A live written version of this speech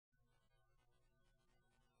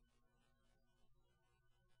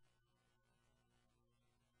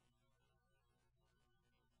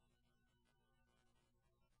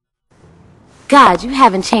God, you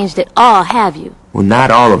haven't changed at all, have you? Well, not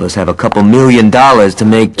all of us have a couple $1 million to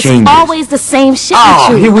make changes. It's always the same shit Oh,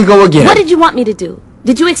 with you. here we go again. What did you want me to do?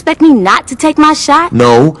 Did you expect me not to take my shot?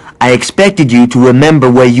 No, I expected you to remember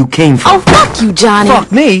where you came from. Oh, fuck you, Johnny.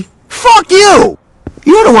 Fuck me? Fuck you!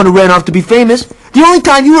 You're the one who ran off to be famous. The only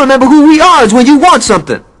time you remember who we are is when you want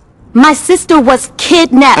something. My sister was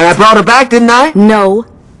kidnapped. And I brought her back, didn't I? No,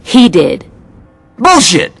 he did.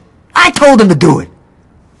 Bullshit! I told him to do it.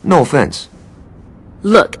 No offense.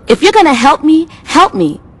 Look, if you're gonna help me, help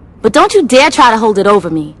me. But don't you dare try to hold it over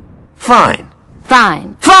me. Fine.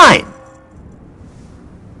 Fine. Fine!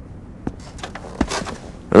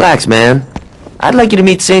 Relax, man. I'd like you to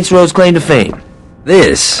meet Saints Row's claim to fame.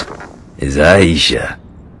 This is Aisha.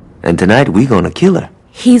 And tonight we gonna kill her.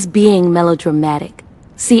 He's being melodramatic.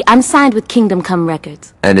 See, I'm signed with Kingdom Come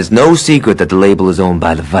Records. And it's no secret that the label is owned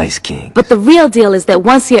by the Vice King. But the real deal is that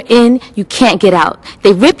once you're in, you can't get out.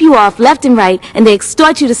 They rip you off left and right, and they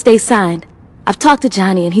extort you to stay signed. I've talked to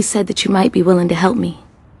Johnny, and he said that you might be willing to help me.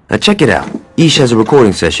 Now check it out. Ish has a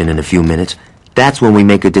recording session in a few minutes. That's when we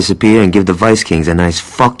make her disappear and give the Vice Kings a nice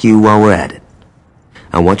fuck you while we're at it.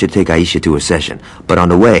 I want you to take Aisha to her session, but on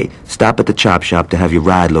the way, stop at the chop shop to have your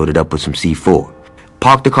ride loaded up with some C4.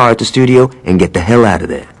 Park the car at the studio and get the hell out of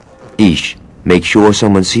there. Ish, make sure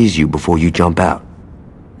someone sees you before you jump out.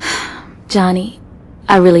 Johnny,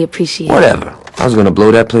 I really appreciate it. Whatever. I was gonna blow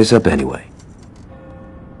that place up anyway.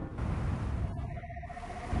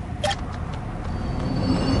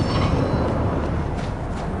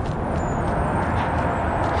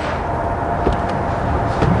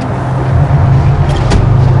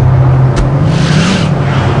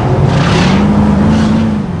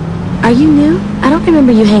 Are you new? I don't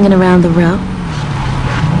remember you hanging around the row.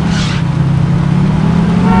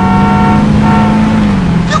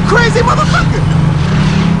 You crazy motherfucker!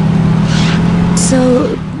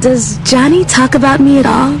 So, does Johnny talk about me at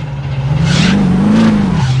all?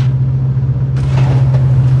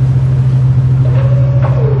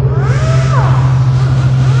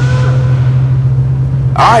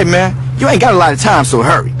 Alright, man. You ain't got a lot of time, so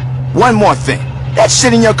hurry. One more thing. That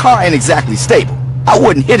shit in your car ain't exactly stable. I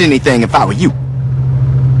wouldn't hit anything if I were you.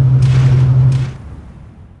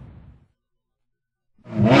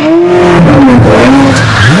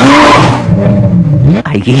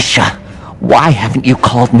 Aisha, why haven't you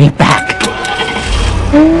called me back?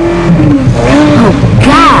 Oh,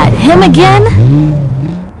 God, him again?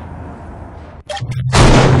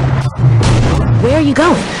 Where are you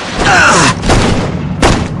going?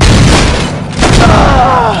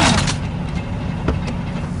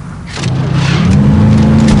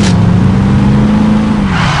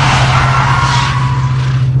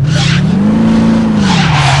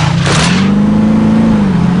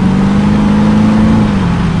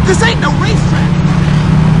 This ain't no racetrack!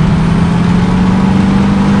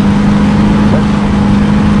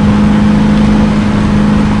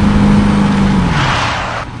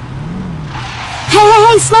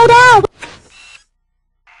 Hey, slow down!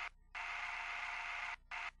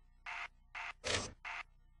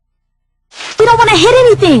 We don't want to hit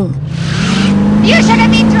anything! You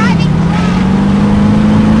shouldn't be driving!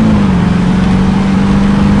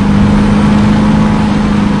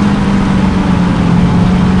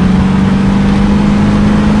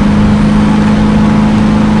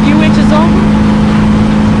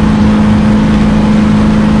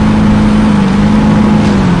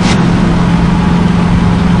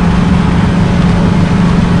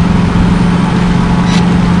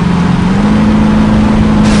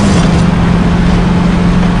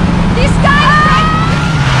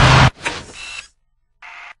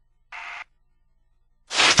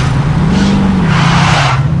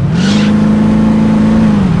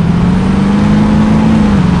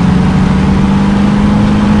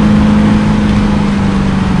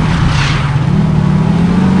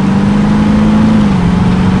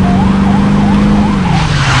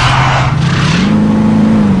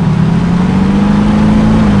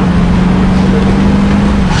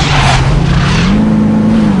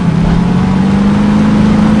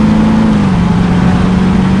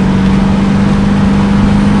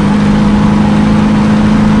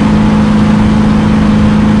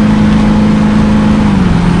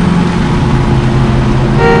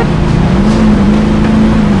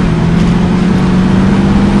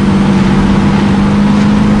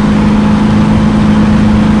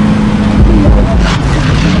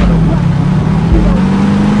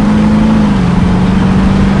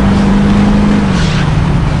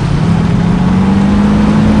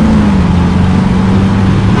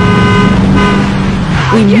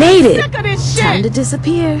 We made it! Time to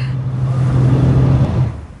disappear.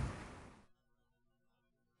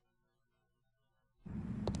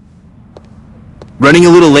 Running a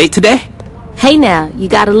little late today? Hey now, you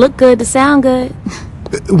gotta look good to sound good.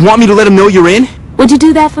 Want me to let him know you're in? Would you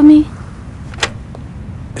do that for me?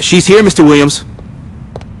 She's here, Mr. Williams.